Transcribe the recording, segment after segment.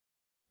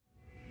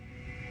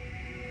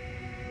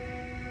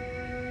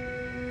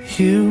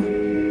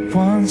You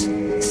once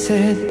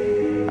said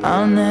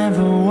I'll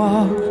never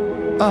walk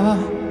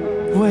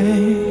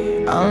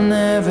away, I'll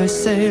never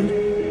sail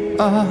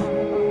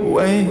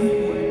away,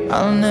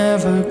 I'll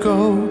never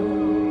go.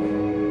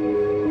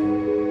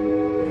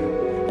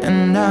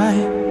 And I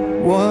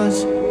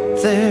was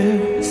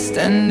there,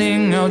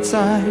 standing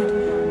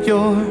outside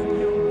your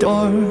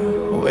door,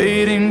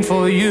 waiting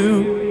for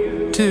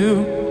you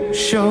to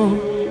show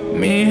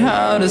me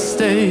how to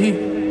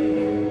stay.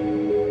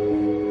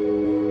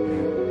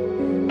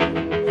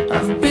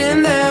 I've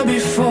been there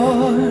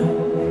before,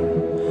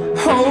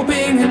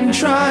 hoping and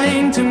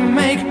trying to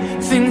make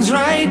things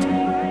right,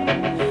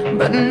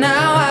 but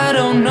now I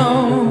don't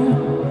know.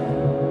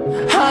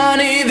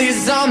 Honey,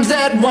 these arms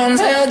that once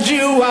held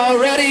you are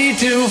ready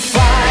to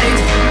fight.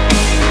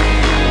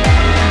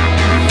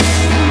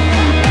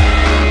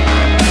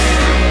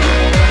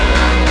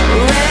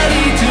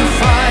 Ready to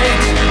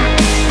fight.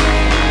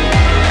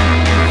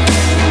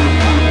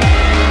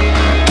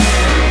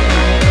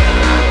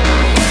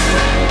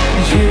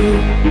 You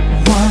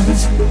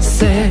once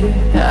said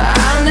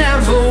I'll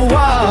never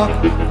walk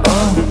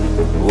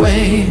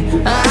away,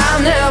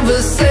 I'll never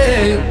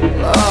sail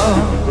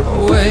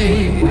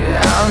away,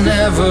 I'll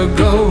never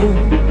go.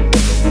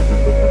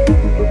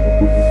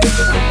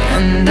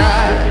 And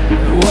I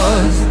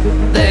was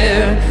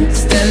there,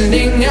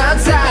 standing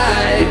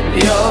outside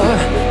your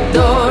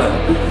door,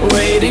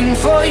 waiting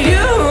for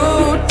you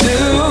to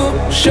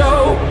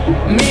show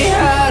me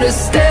how to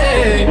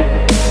stay.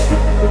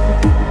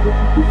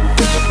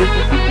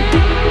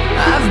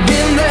 I've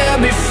been there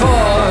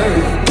before,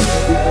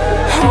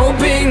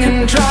 hoping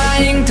and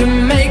trying to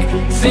make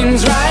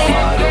things right,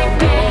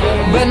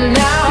 but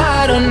now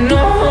I don't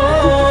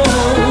know.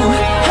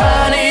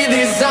 Honey,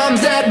 these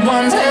arms that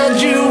once held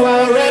you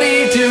are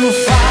ready to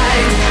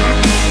fight.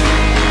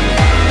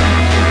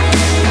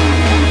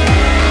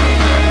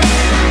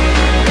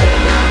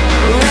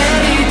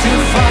 Ready to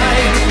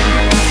fight.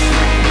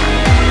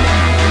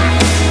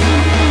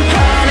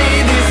 Honey,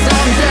 these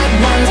arms that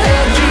once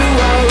held you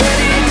are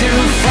ready to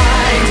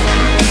fight.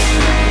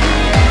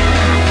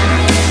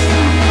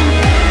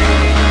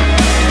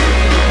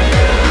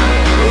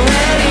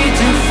 Ready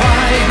to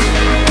fight.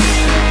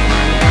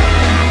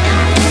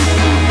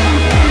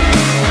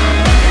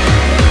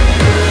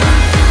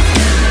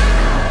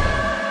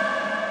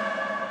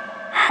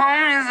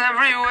 Home is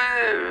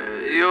everywhere,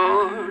 your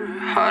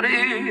heart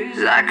is.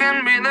 I can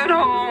be that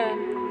home.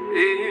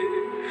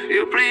 If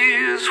you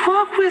please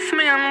walk with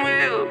me and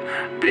we'll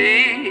be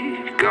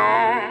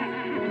gone.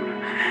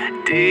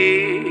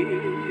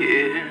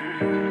 Dear,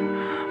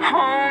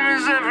 home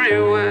is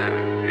everywhere,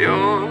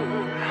 your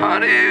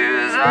heart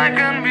is. I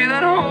can be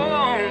that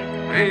home.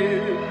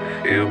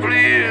 If you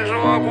please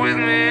walk with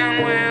me and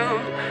we'll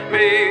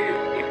be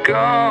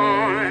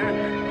gone.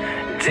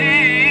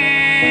 Dear.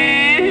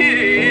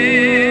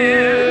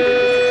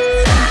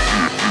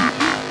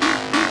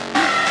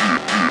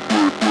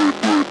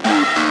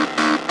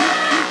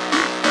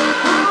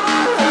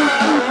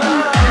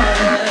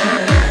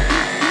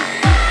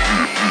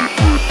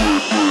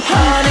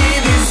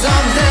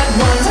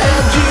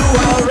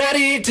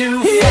 To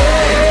fight.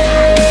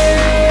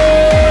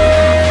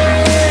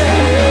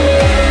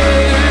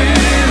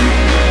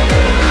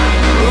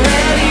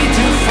 Ready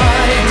to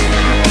fight.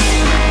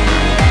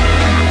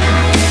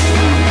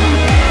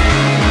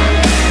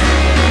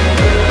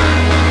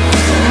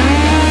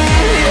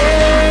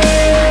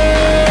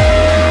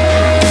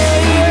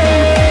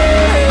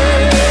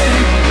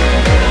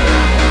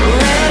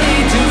 Ready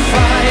to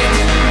fight.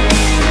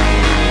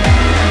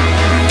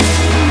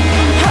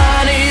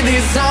 Honey,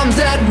 these arms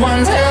that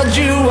once held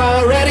you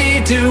are ready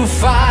to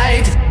fight.